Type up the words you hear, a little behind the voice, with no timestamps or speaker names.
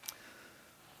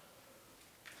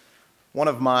One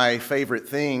of my favorite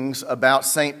things about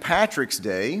St. Patrick's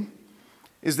Day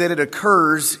is that it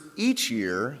occurs each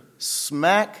year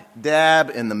smack dab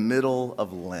in the middle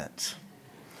of Lent.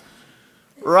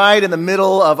 Right in the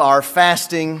middle of our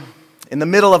fasting, in the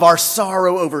middle of our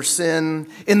sorrow over sin,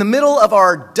 in the middle of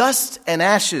our dust and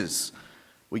ashes,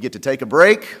 we get to take a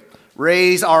break,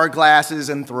 raise our glasses,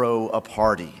 and throw a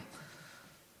party.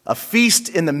 A feast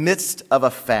in the midst of a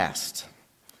fast.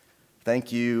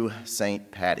 Thank you,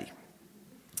 St. Patty.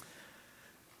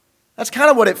 That's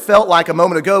kind of what it felt like a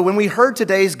moment ago when we heard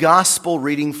today's gospel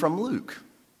reading from Luke.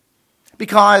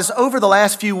 Because over the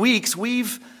last few weeks,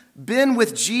 we've been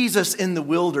with Jesus in the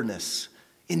wilderness,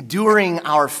 enduring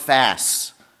our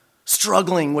fasts,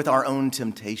 struggling with our own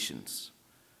temptations.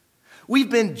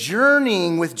 We've been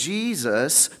journeying with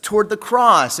Jesus toward the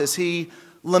cross as he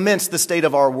laments the state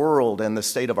of our world and the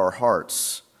state of our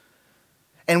hearts.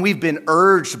 And we've been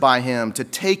urged by him to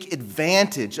take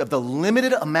advantage of the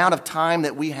limited amount of time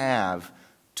that we have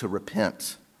to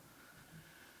repent.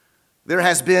 There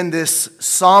has been this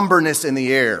somberness in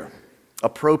the air,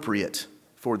 appropriate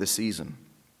for the season.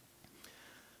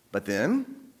 But then,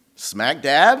 smack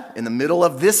dab in the middle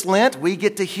of this Lent, we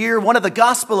get to hear one of the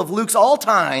Gospel of Luke's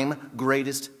all-time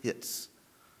greatest hits,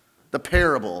 the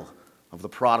parable of the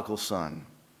prodigal son.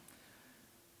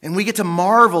 And we get to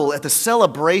marvel at the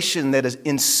celebration that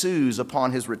ensues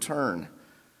upon his return.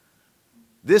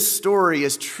 This story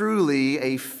is truly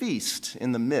a feast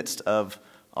in the midst of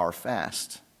our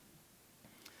fast.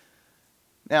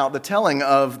 Now, the telling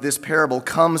of this parable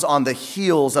comes on the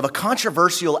heels of a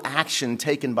controversial action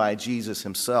taken by Jesus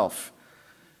himself.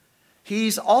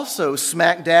 He's also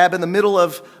smack dab in the middle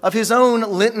of his own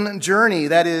Lenten journey,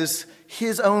 that is,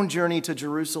 his own journey to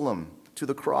Jerusalem, to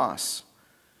the cross.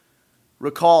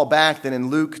 Recall back that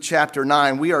in Luke chapter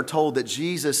 9, we are told that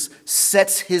Jesus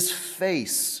sets his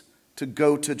face to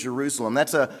go to Jerusalem.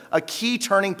 That's a key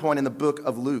turning point in the book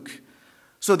of Luke.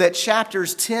 So that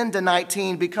chapters 10 to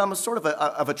 19 become a sort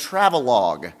of a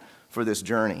travelogue for this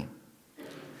journey.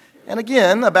 And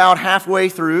again, about halfway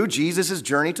through Jesus'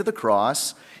 journey to the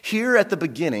cross, here at the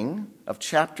beginning of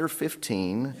chapter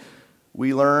 15,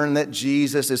 we learn that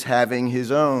Jesus is having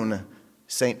his own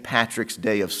St. Patrick's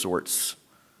Day of sorts.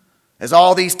 As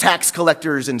all these tax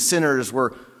collectors and sinners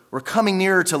were coming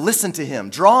near to listen to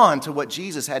him, drawn to what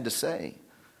Jesus had to say.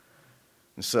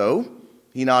 And so,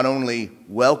 he not only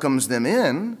welcomes them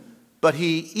in, but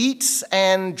he eats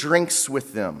and drinks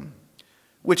with them,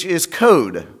 which is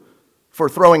code for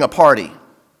throwing a party.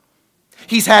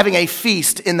 He's having a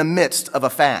feast in the midst of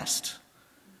a fast.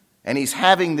 And he's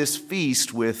having this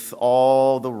feast with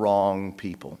all the wrong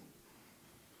people.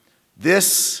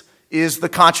 This is the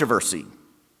controversy.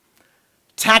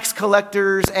 Tax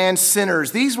collectors and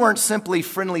sinners, these weren't simply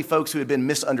friendly folks who had been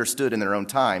misunderstood in their own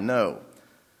time, no.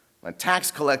 Tax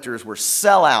collectors were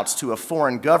sellouts to a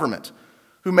foreign government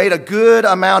who made a good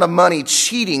amount of money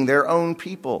cheating their own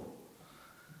people.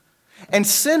 And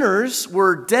sinners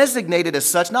were designated as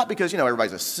such, not because,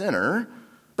 everybody's a sinner,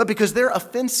 but because their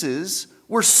offenses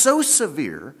were so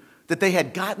severe that they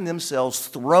had gotten themselves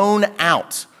thrown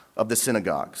out of the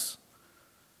synagogues.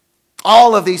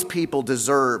 All of these people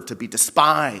deserve to be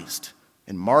despised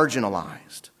and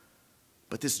marginalized.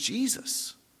 But this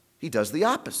Jesus, he does the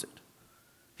opposite.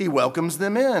 He welcomes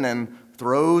them in and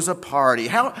throws a party.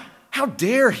 How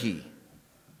dare he?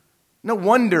 No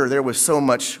wonder there was so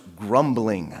much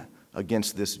grumbling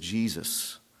against this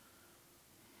Jesus.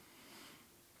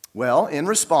 Well, in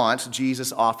response,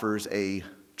 Jesus offers a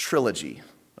trilogy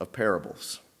of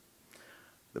parables.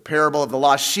 The parable of the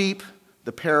lost sheep,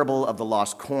 the parable of the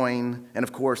lost coin, and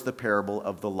of course the parable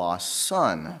of the lost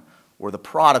son, or the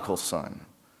prodigal son.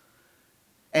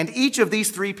 And each of these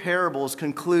three parables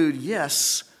conclude,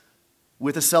 yes,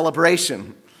 with a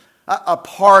celebration, a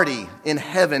party in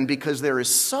heaven because there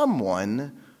is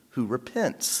someone who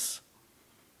repents.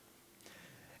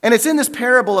 And it's in this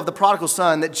parable of the prodigal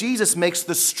son that Jesus makes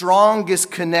the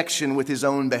strongest connection with his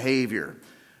own behavior,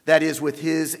 that is, with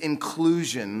his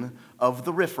inclusion of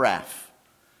the riffraff.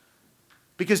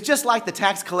 Because just like the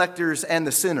tax collectors and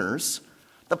the sinners,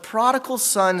 the prodigal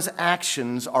son's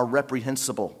actions are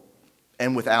reprehensible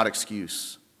and without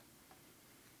excuse.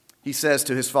 He says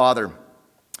to his father,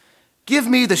 "Give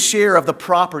me the share of the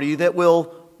property that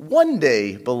will one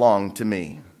day belong to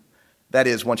me." That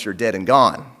is, once you're dead and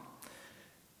gone.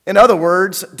 In other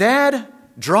words, Dad,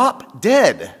 drop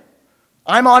dead.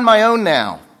 I'm on my own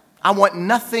now. I want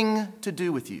nothing to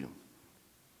do with you.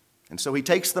 And so he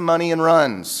takes the money and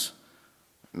runs.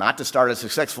 Not to start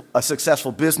a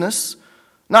successful business,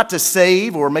 not to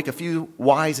save or make a few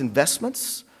wise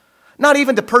investments, Not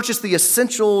even to purchase the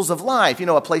essentials of life,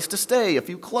 a place to stay, a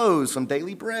few clothes, some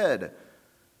daily bread.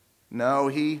 No,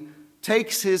 he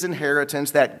takes his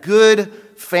inheritance, that good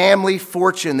family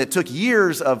fortune that took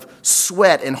years of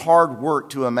sweat and hard work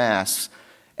to amass,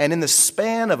 and in the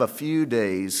span of a few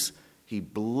days, he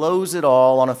blows it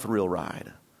all on a thrill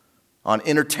ride, on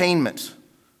entertainment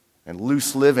and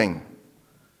loose living,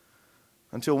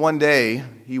 until one day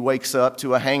he wakes up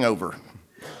to a hangover.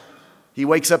 He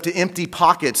wakes up to empty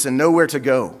pockets and nowhere to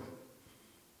go.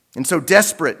 And so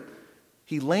desperate,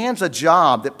 he lands a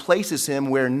job that places him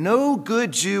where no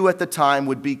good Jew at the time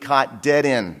would be caught dead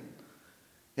in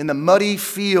the muddy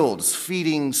fields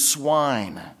feeding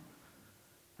swine.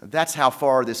 That's how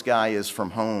far this guy is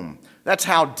from home. That's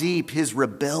how deep his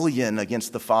rebellion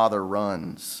against the Father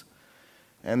runs.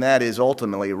 And that is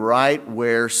ultimately right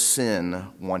where sin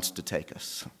wants to take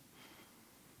us,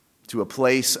 to a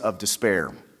place of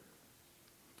despair,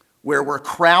 where we're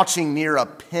crouching near a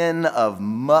pen of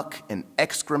muck and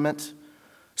excrement,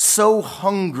 so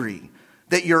hungry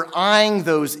that you're eyeing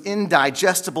those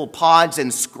indigestible pods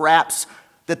and scraps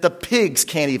that the pigs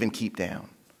can't even keep down.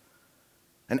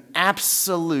 An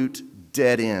absolute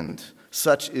dead end.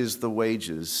 Such is the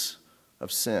wages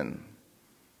of sin.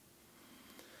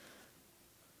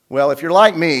 Well, if you're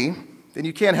like me, then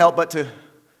you can't help but to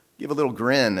give a little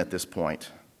grin at this point.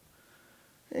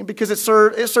 Because it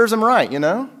serves him right,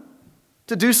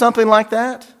 to do something like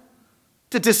that,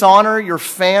 to dishonor your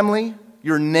family,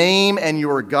 your name, and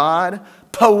your God.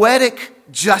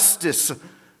 Poetic justice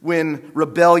when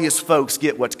rebellious folks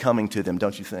get what's coming to them,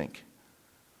 don't you think?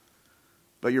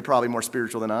 But you're probably more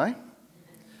spiritual than I.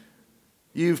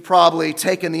 You've probably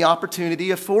taken the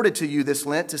opportunity afforded to you this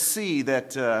Lent to see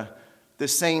that the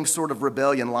same sort of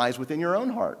rebellion lies within your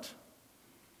own heart.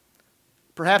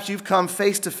 Perhaps you've come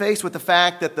face to face with the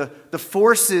fact that the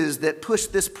forces that push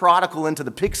this prodigal into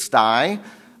the pigsty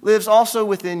lives also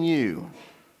within you,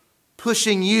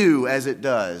 pushing you as it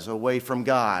does away from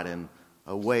God and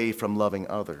away from loving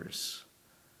others.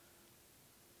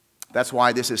 That's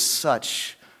why this is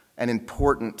such an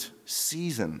important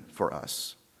season for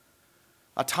us.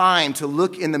 A time to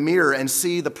look in the mirror and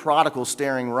see the prodigal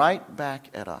staring right back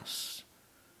at us.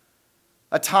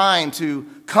 A time to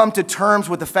come to terms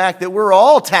with the fact that we're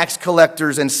all tax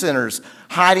collectors and sinners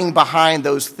hiding behind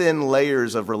those thin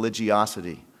layers of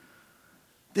religiosity.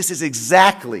 This is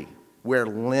exactly where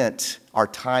Lent, our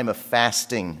time of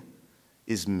fasting,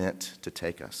 is meant to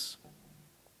take us.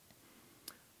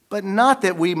 But not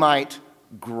that we might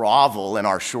grovel in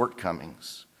our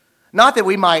shortcomings. Not that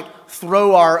we might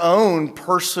throw our own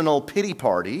personal pity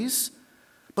parties,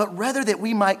 but rather that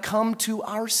we might come to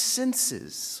our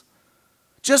senses.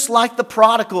 Just like the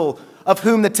prodigal of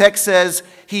whom the text says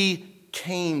he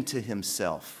came to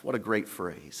himself. What a great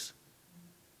phrase.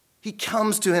 He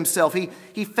comes to himself.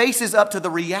 He faces up to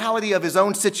the reality of his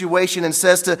own situation and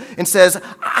says,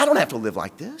 I don't have to live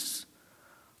like this.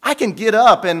 I can get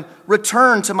up and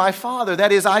return to my Father.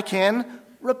 That is, I can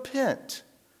repent,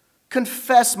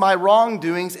 confess my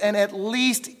wrongdoings, and at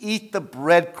least eat the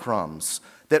breadcrumbs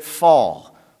that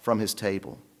fall from his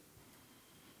table.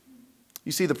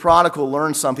 You see, the prodigal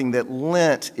learned something that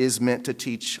Lent is meant to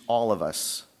teach all of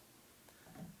us.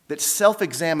 That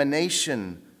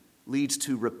self-examination leads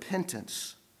to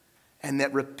repentance, and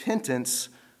that repentance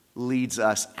leads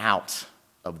us out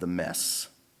of the mess.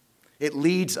 It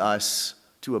leads us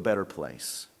to a better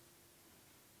place.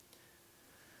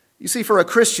 You see, for a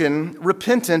Christian,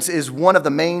 repentance is one of the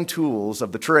main tools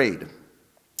of the trade.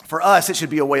 For us, it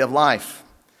should be a way of life.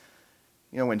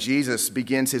 When Jesus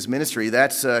begins his ministry,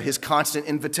 that's his constant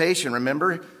invitation.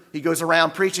 Remember, he goes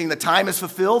around preaching, the time is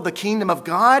fulfilled, the kingdom of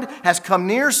God has come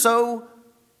near, so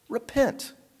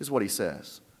repent, is what he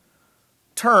says.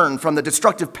 Turn from the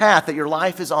destructive path that your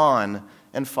life is on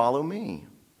and follow me.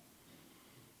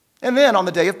 And then on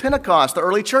the day of Pentecost, the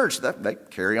early church, they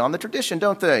carry on the tradition,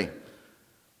 don't they?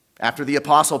 After the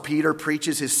Apostle Peter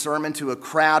preaches his sermon to a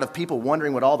crowd of people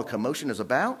wondering what all the commotion is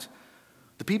about,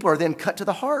 the people are then cut to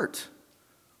the heart.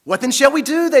 What then shall we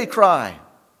do, they cry.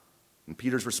 And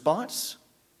Peter's response?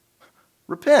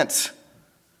 Repent.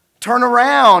 Turn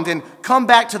around and come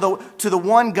back to the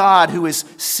one God who has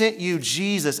sent you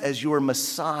Jesus as your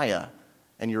Messiah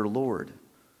and your Lord.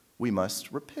 We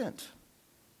must repent.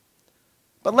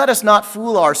 But let us not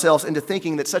fool ourselves into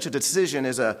thinking that such a decision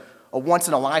is a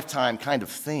once-in-a-lifetime kind of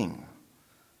thing.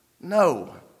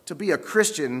 No, to be a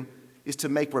Christian is to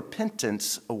make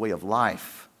repentance a way of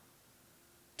life.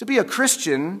 To be a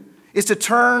Christian is to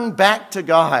turn back to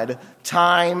God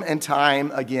time and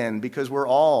time again, because we're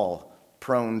all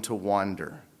prone to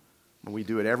wander. We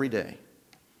do it every day.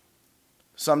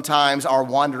 Sometimes our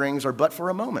wanderings are but for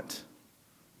a moment.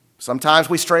 Sometimes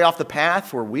we stray off the path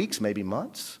for weeks, maybe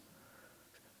months.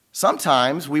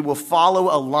 Sometimes we will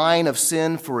follow a line of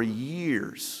sin for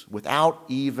years without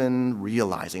even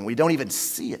realizing. We don't even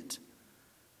see it.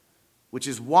 Which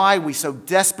is why we so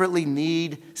desperately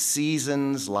need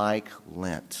seasons like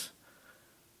Lent.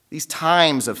 These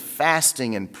times of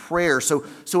fasting and prayer so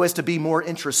as to be more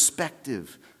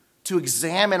introspective, to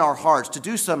examine our hearts, to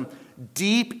do some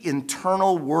deep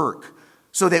internal work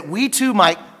so that we too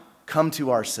might come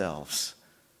to ourselves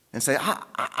and say,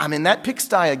 I'm in that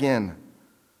pigsty again,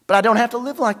 but I don't have to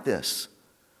live like this.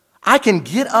 I can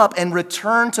get up and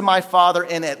return to my Father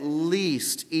and at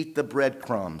least eat the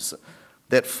breadcrumbs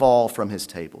that fall from his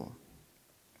table.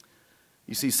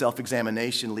 You see,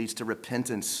 self-examination leads to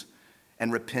repentance,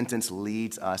 and repentance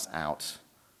leads us out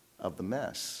of the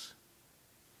mess.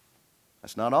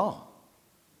 That's not all.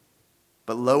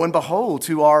 But lo and behold,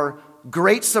 to our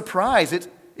great surprise,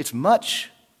 it's much,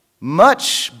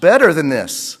 much better than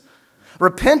this.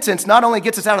 Repentance not only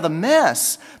gets us out of the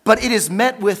mess, but it is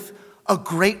met with a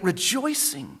great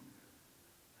rejoicing.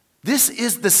 This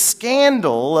is the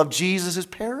scandal of Jesus'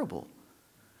 parable.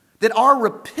 That our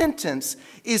repentance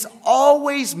is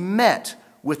always met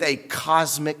with a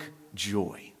cosmic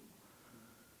joy.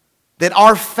 That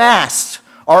our fasts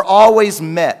are always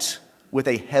met with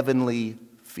a heavenly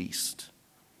feast.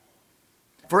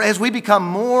 For as we become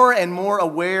more and more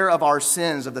aware of our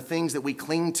sins, of the things that we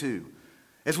cling to,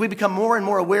 as we become more and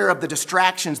more aware of the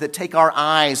distractions that take our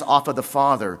eyes off of the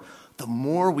Father, the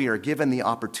more we are given the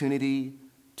opportunity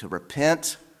to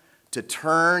repent, to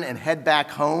turn and head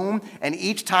back home. And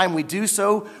each time we do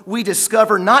so, we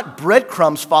discover not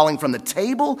breadcrumbs falling from the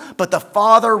table, but the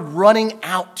Father running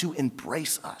out to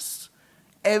embrace us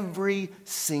every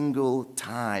single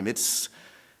time. It's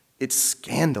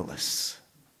scandalous.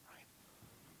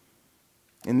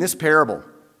 In this parable,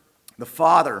 the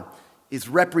Father is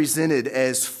represented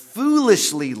as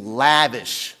foolishly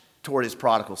lavish toward his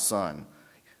prodigal son.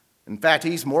 In fact,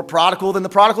 he's more prodigal than the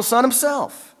prodigal son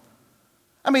himself.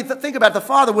 I mean, think about it. The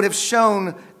father would have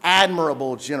shown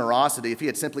admirable generosity if he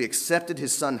had simply accepted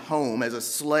his son home as a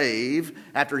slave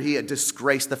after he had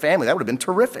disgraced the family. That would have been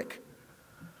terrific.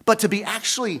 But to be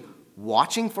actually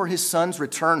watching for his son's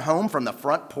return home from the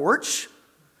front porch,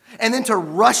 and then to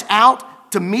rush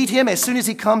out to meet him as soon as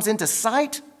he comes into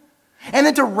sight, and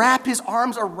then to wrap his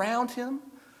arms around him,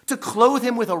 to clothe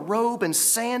him with a robe and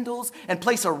sandals and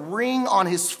place a ring on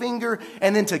his finger,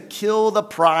 and then to kill the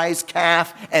prize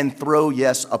calf and throw,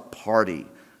 yes, a party.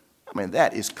 I mean,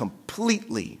 that is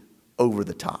completely over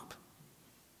the top.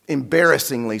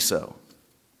 Embarrassingly so.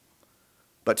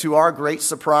 But to our great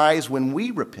surprise, when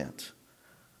we repent,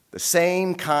 the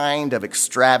same kind of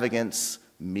extravagance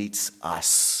meets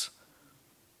us.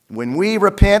 When we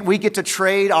repent, we get to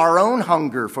trade our own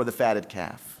hunger for the fatted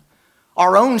calf,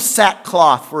 our own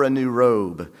sackcloth for a new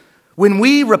robe. When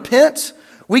we repent,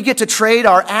 we get to trade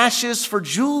our ashes for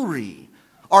jewelry,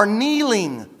 our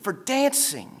kneeling for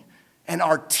dancing, and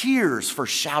our tears for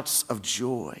shouts of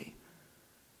joy.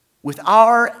 With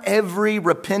our every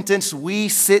repentance, we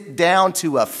sit down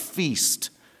to a feast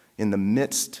in the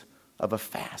midst of a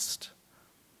fast.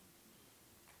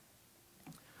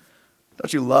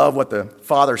 Don't you love what the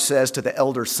father says to the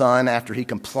elder son after he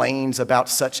complains about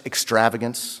such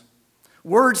extravagance?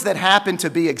 Words that happen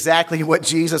to be exactly what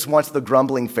Jesus wants the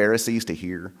grumbling Pharisees to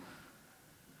hear.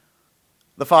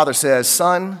 The father says,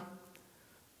 "Son,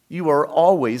 you are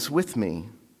always with me,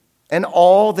 and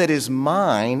all that is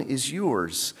mine is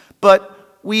yours.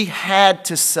 But we had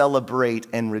to celebrate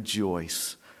and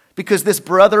rejoice because this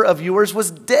brother of yours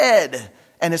was dead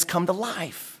and has come to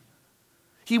life.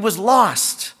 He was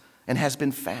lost and has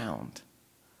been found."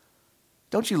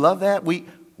 Don't you love that? We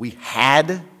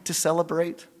had to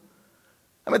celebrate.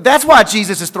 I mean, that's why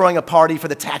Jesus is throwing a party for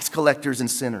the tax collectors and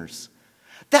sinners.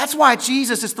 That's why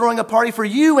Jesus is throwing a party for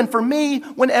you and for me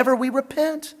whenever we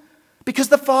repent. Because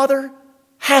the Father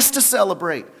has to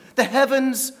celebrate. The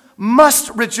heavens must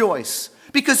rejoice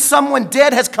because someone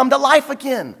dead has come to life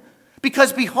again.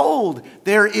 Because behold,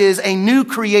 there is a new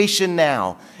creation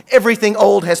now. Everything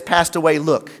old has passed away.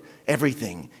 Look,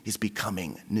 everything is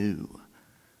becoming new.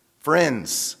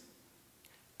 Friends,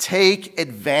 take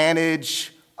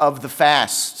advantage of the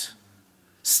fast.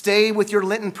 Stay with your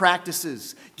Lenten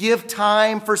practices. Give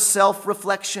time for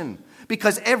self-reflection.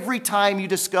 Because every time you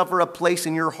discover a place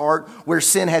in your heart where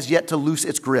sin has yet to loose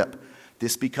its grip,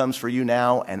 this becomes for you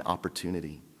now an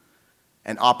opportunity.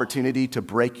 An opportunity to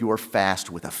break your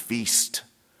fast with a feast.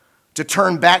 To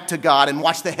turn back to God and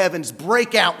watch the heavens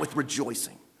break out with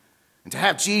rejoicing. And to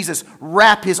have Jesus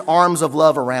wrap his arms of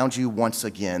love around you once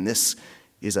again. This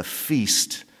is a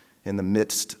feast in the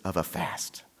midst of a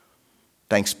fast.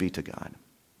 Thanks be to God.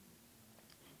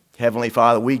 Heavenly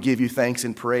Father, we give you thanks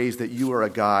and praise that you are a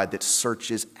God that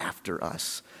searches after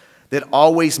us, that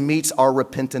always meets our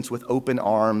repentance with open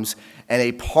arms and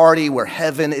a party where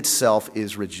heaven itself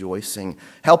is rejoicing.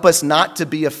 Help us not to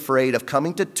be afraid of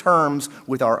coming to terms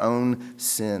with our own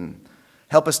sin.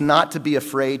 Help us not to be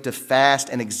afraid to fast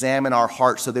and examine our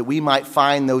hearts so that we might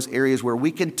find those areas where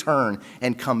we can turn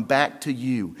and come back to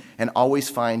you and always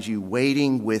find you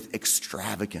waiting with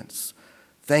extravagance.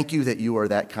 Thank you that you are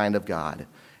that kind of God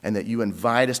and that you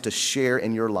invite us to share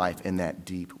in your life in that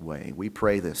deep way. We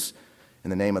pray this in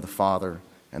the name of the Father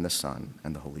and the Son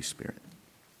and the Holy Spirit.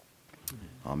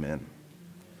 Amen.